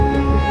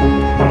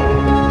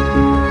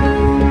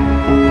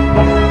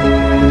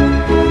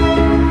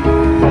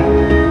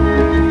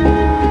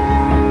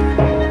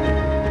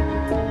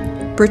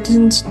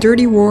Britain's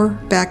dirty war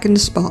back in the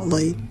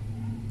spotlight.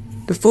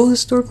 The full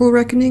historical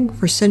reckoning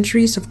for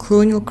centuries of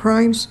colonial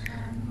crimes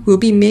will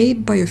be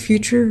made by a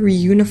future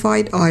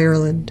reunified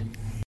Ireland.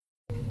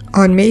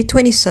 On May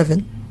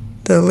 27,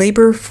 the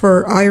Labour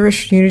for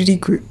Irish Unity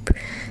group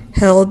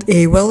held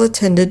a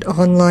well-attended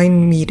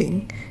online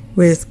meeting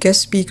with guest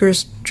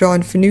speakers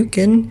John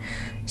Finucane,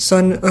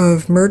 son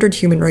of murdered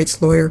human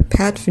rights lawyer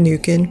Pat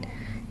Finucane,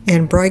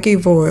 and Brigay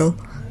Voyle,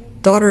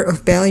 daughter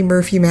of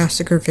Ballymurphy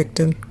massacre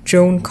victim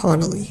Joan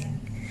Connolly.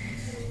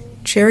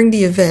 Chairing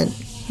the event,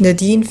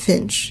 Nadine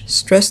Finch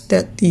stressed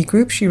that the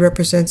group she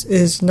represents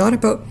is not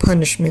about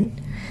punishment,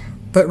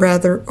 but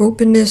rather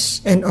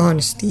openness and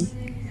honesty,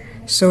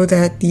 so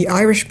that the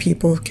Irish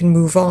people can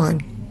move on,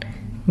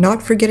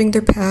 not forgetting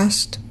their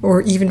past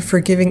or even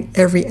forgiving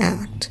every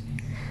act,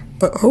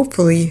 but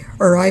hopefully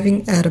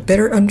arriving at a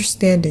better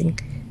understanding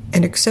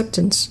and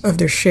acceptance of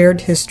their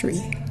shared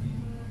history.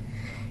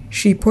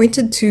 She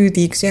pointed to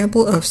the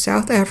example of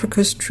South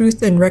Africa's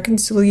Truth and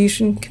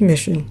Reconciliation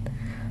Commission,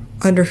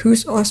 under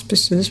whose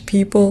auspices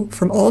people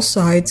from all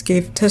sides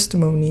gave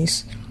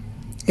testimonies,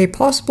 a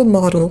possible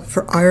model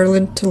for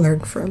Ireland to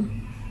learn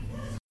from.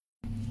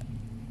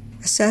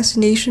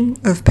 Assassination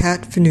of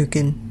Pat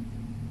Finucane.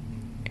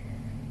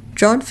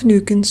 John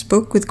Finucane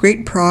spoke with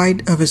great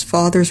pride of his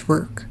father's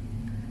work.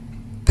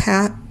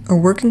 Pat, a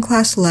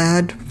working-class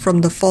lad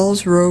from the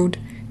Falls Road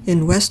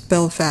in West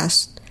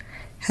Belfast,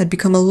 had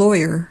become a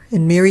lawyer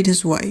and married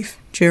his wife,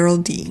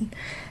 Geraldine,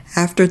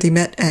 after they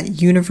met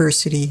at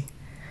university.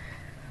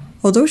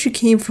 Although she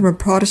came from a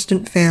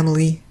Protestant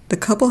family, the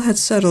couple had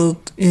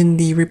settled in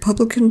the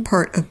Republican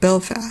part of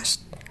Belfast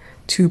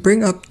to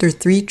bring up their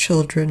 3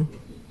 children.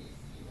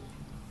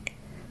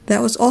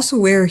 That was also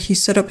where he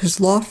set up his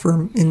law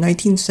firm in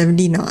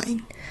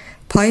 1979,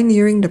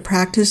 pioneering the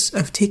practice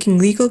of taking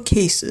legal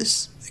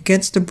cases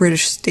against the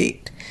British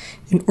state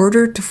in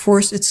order to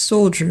force its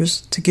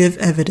soldiers to give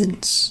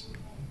evidence.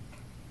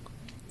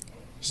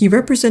 He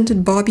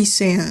represented Bobby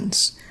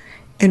Sands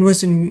and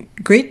was in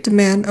great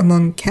demand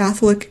among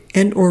Catholic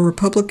and/or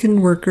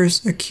Republican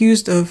workers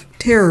accused of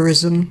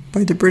terrorism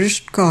by the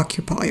British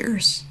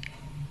occupiers.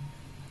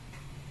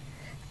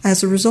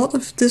 As a result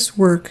of this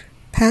work,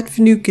 Pat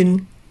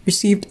Finucane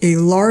received a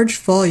large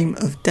volume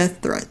of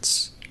death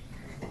threats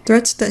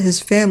that his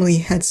family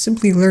had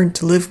simply learned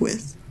to live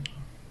with,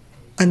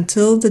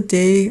 until the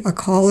day a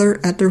caller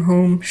at their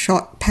home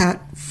shot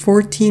Pat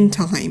 14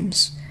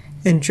 times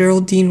and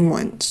Geraldine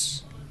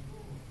once.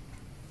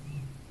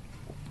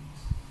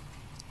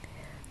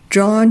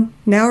 John,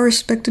 now a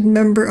respected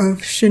member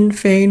of Sinn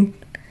Féin,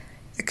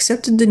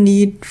 accepted the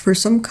need for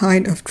some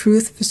kind of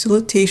truth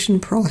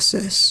facilitation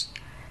process,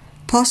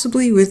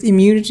 possibly with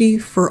immunity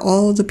for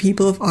all the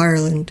people of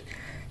Ireland,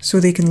 so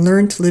they can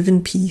learn to live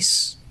in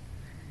peace,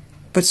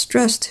 but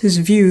stressed his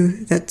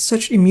view that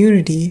such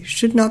immunity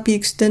should not be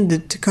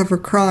extended to cover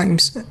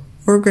crimes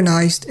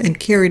organized and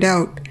carried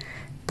out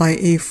by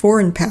a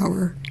foreign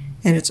power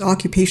and its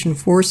occupation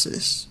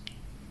forces.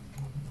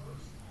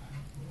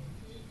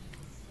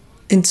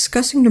 In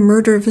discussing the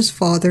murder of his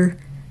father,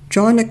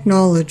 John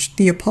acknowledged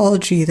the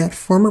apology that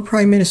former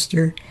Prime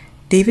Minister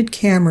David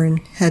Cameron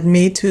had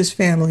made to his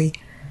family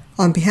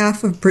on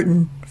behalf of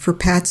Britain for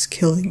Pat's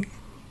killing.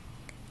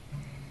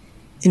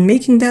 In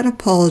making that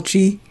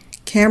apology,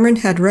 Cameron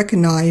had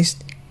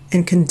recognized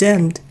and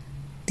condemned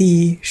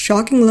the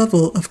shocking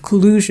level of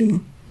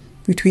collusion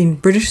between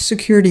British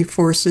security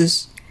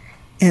forces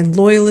and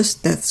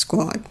loyalist death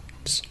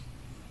squads.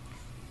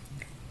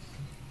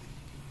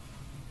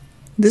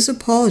 This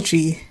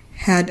apology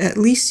had at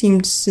least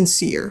seemed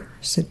sincere,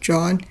 said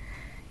John,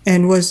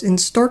 and was in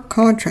stark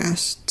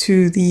contrast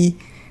to the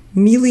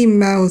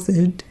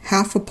mealy-mouthed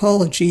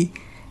half-apology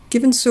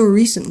given so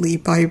recently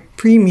by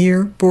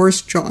Premier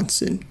Boris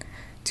Johnson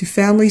to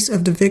families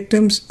of the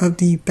victims of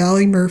the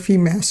Ballymurphy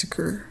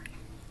massacre.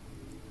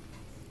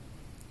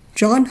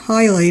 John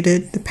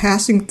highlighted the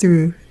passing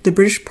through the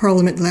British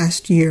Parliament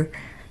last year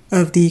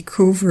of the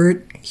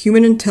Covert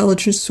Human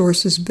Intelligence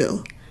Sources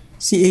Bill,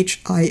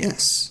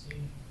 CHIS,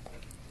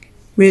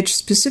 which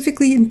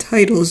specifically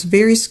entitles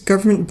various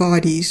government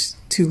bodies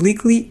to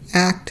legally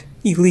act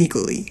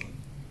illegally.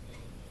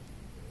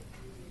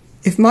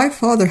 If my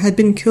father had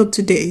been killed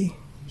today,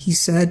 he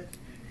said,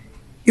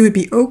 it would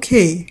be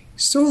okay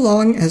so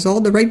long as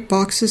all the right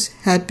boxes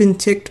had been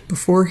ticked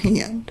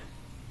beforehand.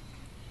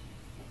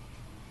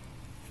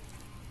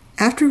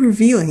 After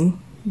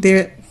revealing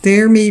that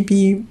there may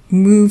be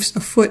moves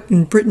afoot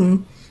in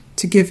Britain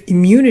to give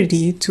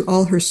immunity to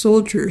all her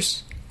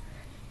soldiers,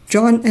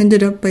 John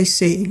ended up by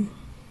saying,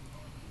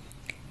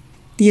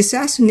 the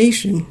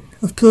assassination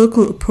of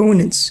political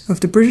opponents of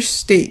the British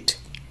state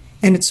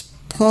and its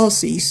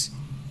policies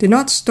did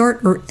not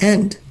start or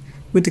end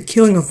with the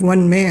killing of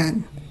one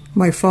man,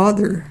 my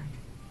father.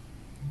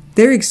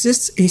 There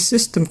exists a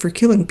system for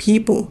killing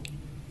people,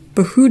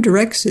 but who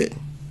directs it,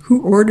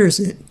 who orders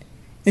it,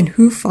 and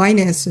who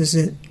finances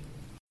it?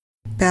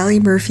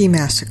 Ballymurphy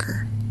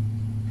Massacre.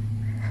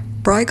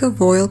 Brigay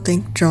Voyle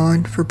thanked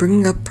John for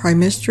bringing up Prime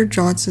Minister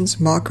Johnson's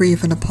mockery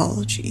of an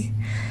apology.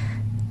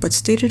 but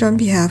stated on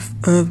behalf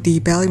of the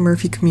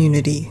Ballymurphy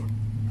community.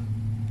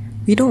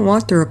 We don't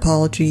want their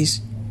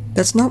apologies.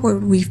 That's not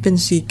what we've been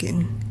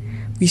seeking.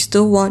 We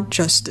still want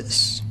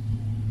justice.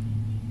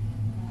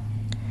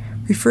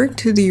 Referring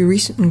to the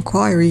recent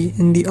inquiry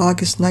in the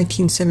August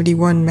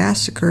 1971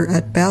 massacre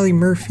at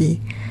Ballymurphy,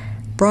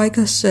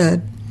 Brygga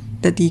said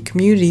that the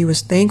community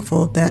was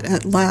thankful that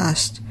at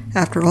last,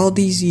 after all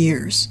these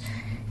years,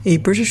 a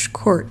British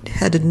court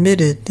had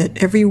admitted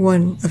that every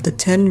one of the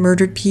 10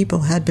 murdered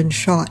people had been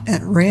shot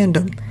at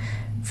random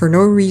for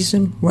no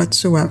reason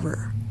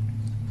whatsoever.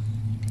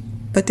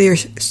 But they are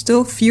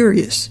still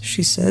furious,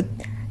 she said,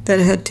 that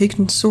it had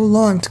taken so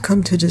long to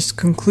come to this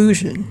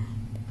conclusion.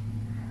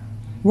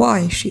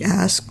 Why, she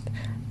asked,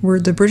 were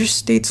the British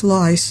state's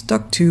lies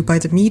stuck to by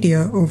the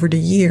media over the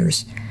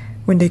years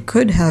when they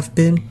could have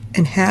been,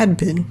 and had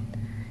been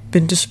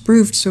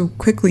disproved so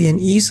quickly and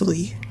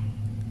easily?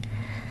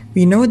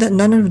 We know that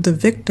none of the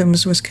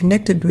victims was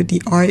connected with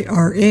the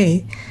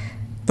IRA,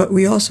 but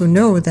we also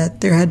know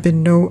that there had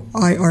been no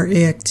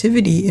IRA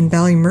activity in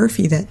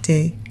Ballymurphy that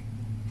day.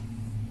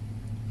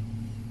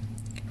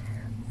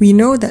 We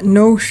know that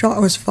no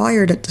shot was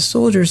fired at the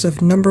soldiers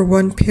of No.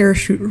 1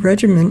 Parachute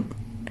Regiment,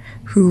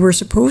 who were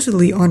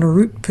supposedly on a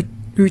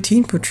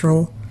routine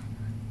patrol.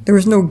 There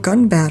was no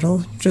gun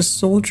battle, just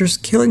soldiers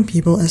killing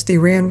people as they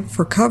ran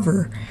for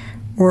cover,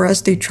 or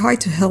as they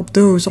tried to help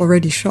those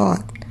already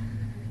shot.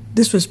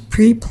 This was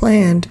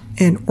pre-planned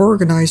and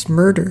organized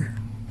murder.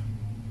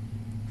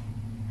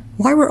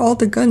 Why were all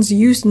the guns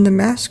used in the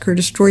massacre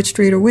destroyed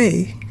straight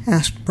away?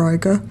 Asked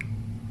Brygga.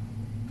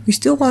 We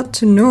still want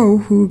to know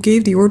who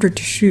gave the order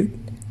to shoot,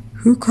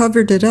 who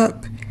covered it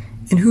up,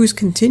 and who is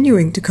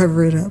continuing to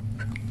cover it up.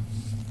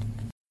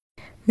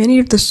 Many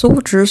of the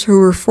soldiers who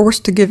were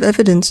forced to give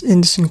evidence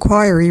in this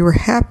inquiry were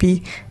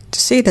happy to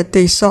say that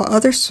they saw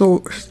other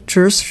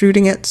soldiers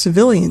shooting at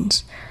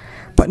civilians,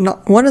 but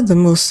not one of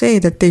them will say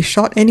that they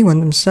shot anyone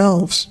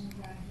themselves.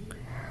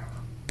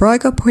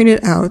 Brygga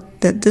pointed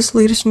out that this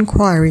latest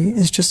inquiry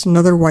is just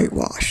another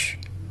whitewash,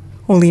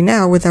 only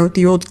now without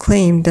the old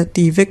claim that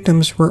the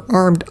victims were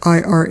armed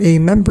IRA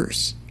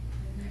members.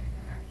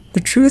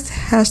 The truth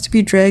has to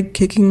be dragged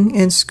kicking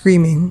and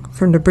screaming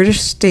from the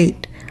British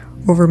state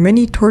over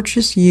many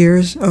tortuous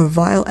years of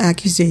vile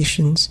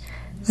accusations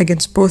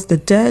against both the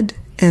dead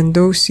and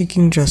those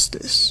seeking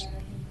justice.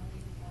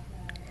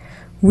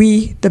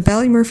 We, the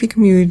Ballymurphy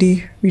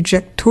community,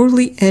 reject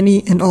totally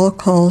any and all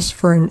calls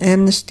for an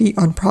amnesty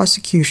on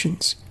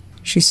prosecutions,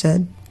 she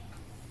said.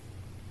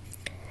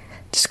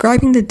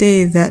 Describing the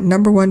day that No.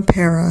 1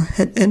 Para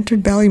had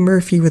entered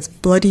Ballymurphy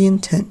with bloody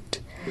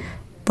intent,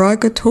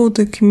 Brygga told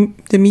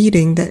the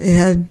meeting that it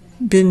had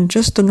been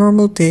just a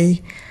normal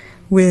day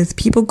with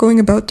people going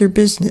about their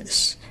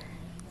business,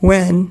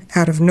 when,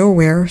 out of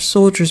nowhere,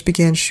 soldiers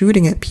began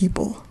shooting at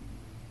people.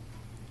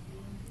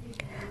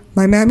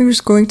 My mammy was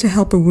going to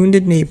help a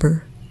wounded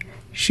neighbor.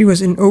 She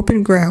was in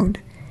open ground,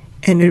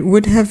 and it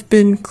would have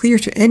been clear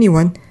to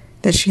anyone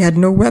that she had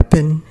no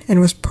weapon and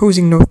was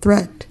posing no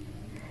threat.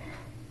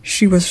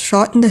 She was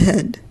shot in the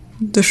head,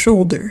 the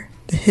shoulder,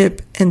 the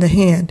hip, and the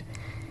hand,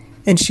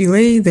 and she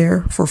lay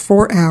there for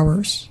 4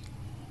 hours.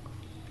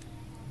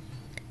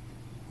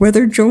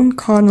 Whether Joan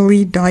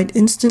Connolly died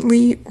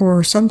instantly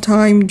or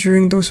sometime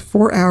during those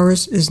 4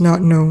 hours is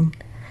not known.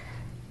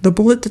 The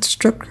bullet that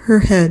struck her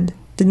head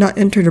did not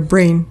enter the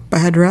brain, but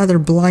had rather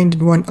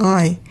blinded one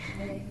eye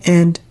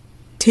and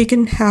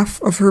taken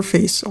half of her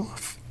face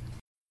off.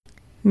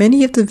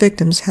 Many of the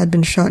victims had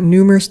been shot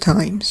numerous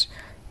times,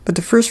 but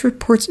the first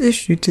reports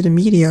issued to the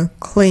media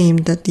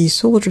claimed that these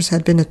soldiers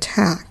had been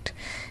attacked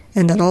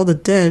and that all the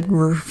dead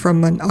were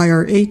from an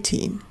IRA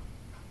team.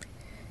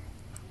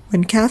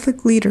 When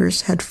Catholic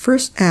leaders had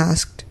first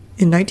asked,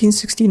 in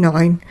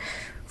 1969,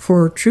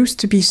 for troops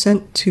to be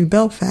sent to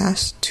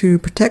Belfast to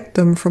protect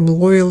them from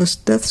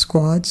loyalist death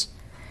squads,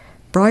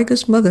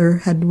 Brygga's mother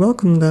had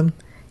welcomed them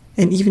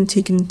and even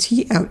taken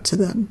tea out to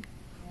them.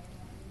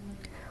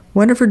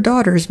 One of her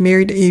daughters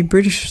married a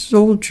British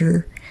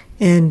soldier,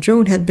 and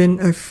Joan had been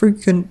a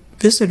frequent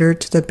visitor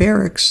to the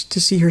barracks to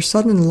see her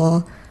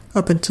son-in-law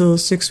up until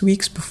 6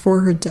 weeks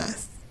before her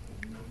death.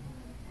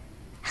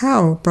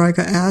 How,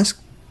 Brygga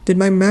asked, did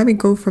my mammy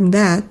go from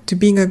that to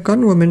being a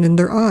gunwoman in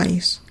their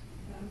eyes?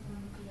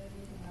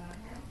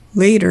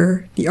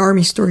 Later, the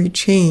army story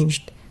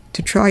changed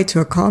to try to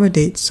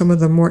accommodate some of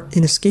the more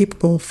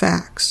inescapable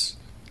facts.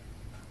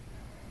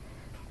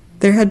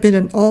 There had been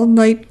an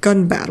all-night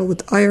gun battle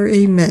with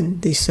IRA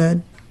men, they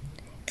said,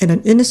 and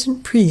an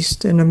innocent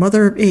priest and a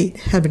mother of 8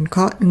 had been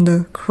caught in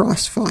the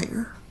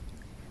crossfire,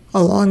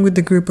 along with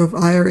the group of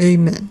IRA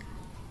men.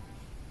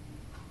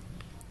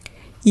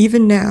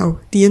 Even now,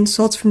 the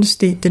insults from the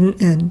state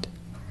didn't end.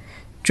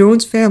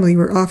 Joan's family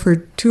were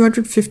offered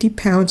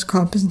 £250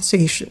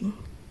 compensation.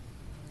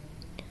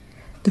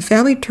 The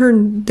family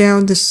turned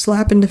down this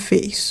slap in the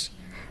face,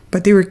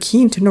 but they were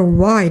keen to know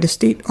why the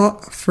state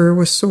offer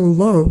was so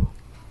low.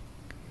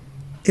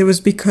 It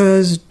was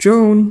because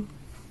Joan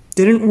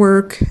didn't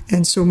work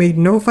and so made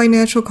no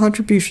financial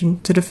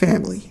contribution to the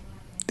family,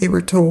 they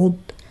were told.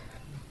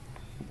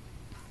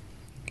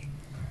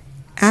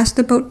 Asked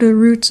about the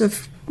roots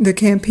of the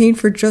campaign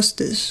for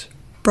justice,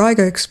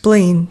 Braga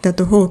explained that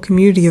the whole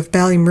community of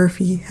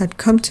Ballymurphy had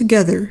come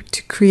together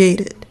to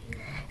create it,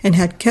 and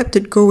had kept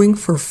it going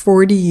for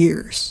 40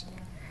 years.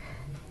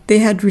 They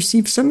had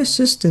received some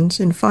assistance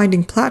in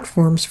finding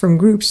platforms from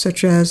groups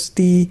such as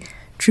the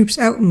Troops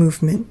Out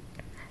movement,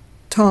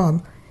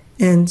 TOM,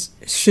 and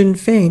Sinn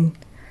Féin,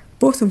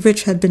 both of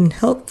which had been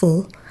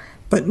helpful,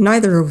 but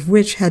neither of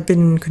which had been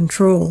in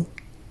control.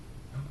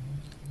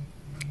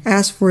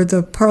 As for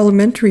the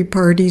parliamentary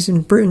parties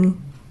in Britain,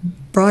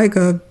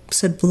 Braga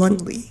said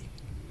bluntly,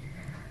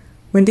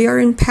 "When they are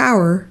in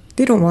power,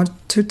 they don't want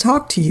to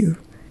talk to you,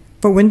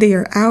 but when they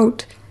are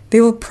out,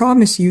 they will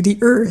promise you the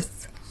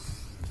earth."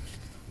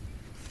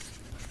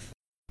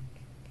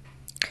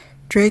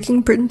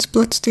 Dragging Britain's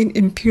bloodstained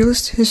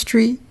imperialist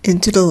history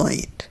into the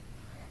light.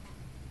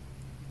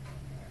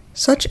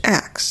 Such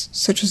acts,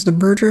 such as the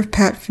murder of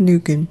Pat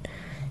Finucane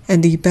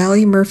and the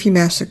Ballymurphy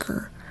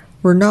massacre,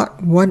 were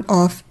not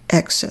one-off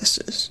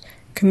excesses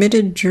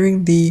committed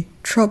during the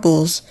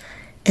Troubles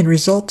and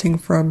resulting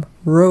from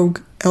rogue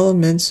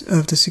elements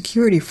of the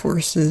security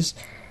forces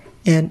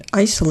and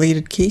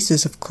isolated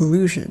cases of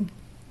collusion.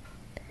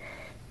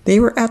 They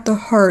were at the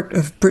heart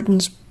of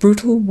Britain's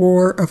brutal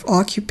war of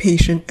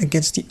occupation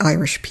against the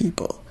Irish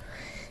people,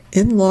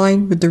 in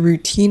line with the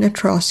routine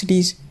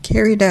atrocities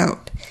carried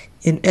out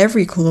in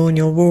every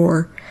colonial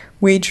war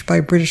waged by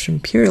British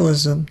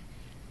imperialism,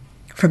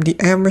 from the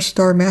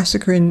Amritsar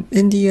massacre in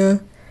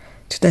India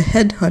to the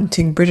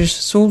headhunting British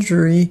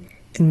soldiery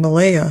in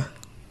Malaya.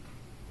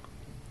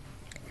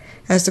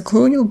 As the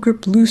colonial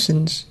grip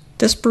loosens,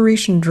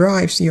 desperation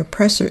drives the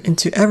oppressor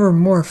into ever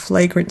more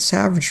flagrant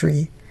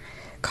savagery,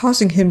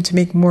 causing him to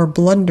make more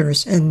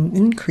blunders and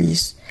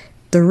increase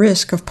the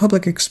risk of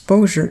public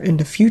exposure in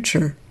the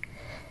future,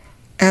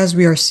 as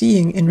we are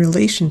seeing in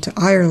relation to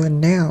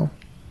Ireland now.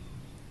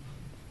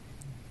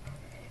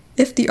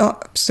 If the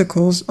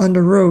obstacles on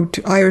the road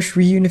to Irish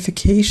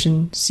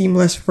reunification seem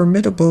less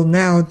formidable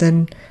now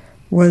than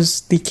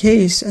was the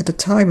case at the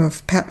time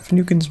of Pat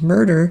Finucane's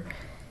murder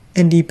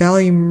and the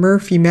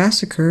Ballymurphy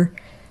massacre,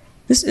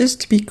 this is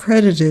to be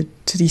credited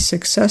to the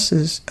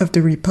successes of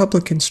the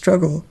Republican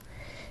struggle,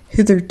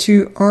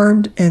 hitherto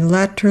armed and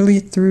laterally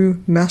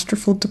through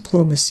masterful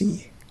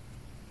diplomacy.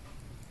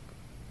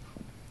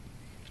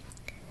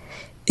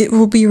 It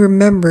will be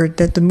remembered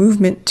that the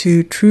movement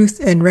to truth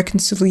and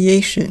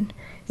reconciliation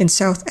in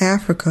South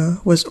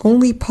Africa was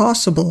only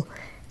possible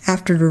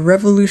after the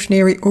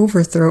revolutionary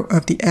overthrow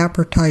of the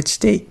apartheid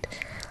state,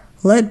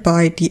 led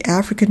by the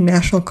African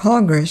National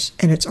Congress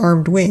and its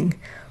armed wing,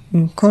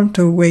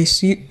 Umkhonto we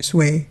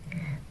Sizwe,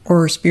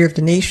 or Spear of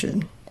the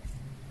Nation.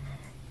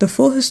 The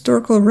full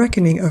historical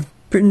reckoning of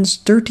Britain's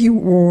dirty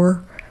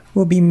war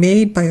will be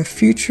made by a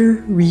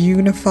future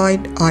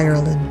reunified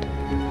Ireland.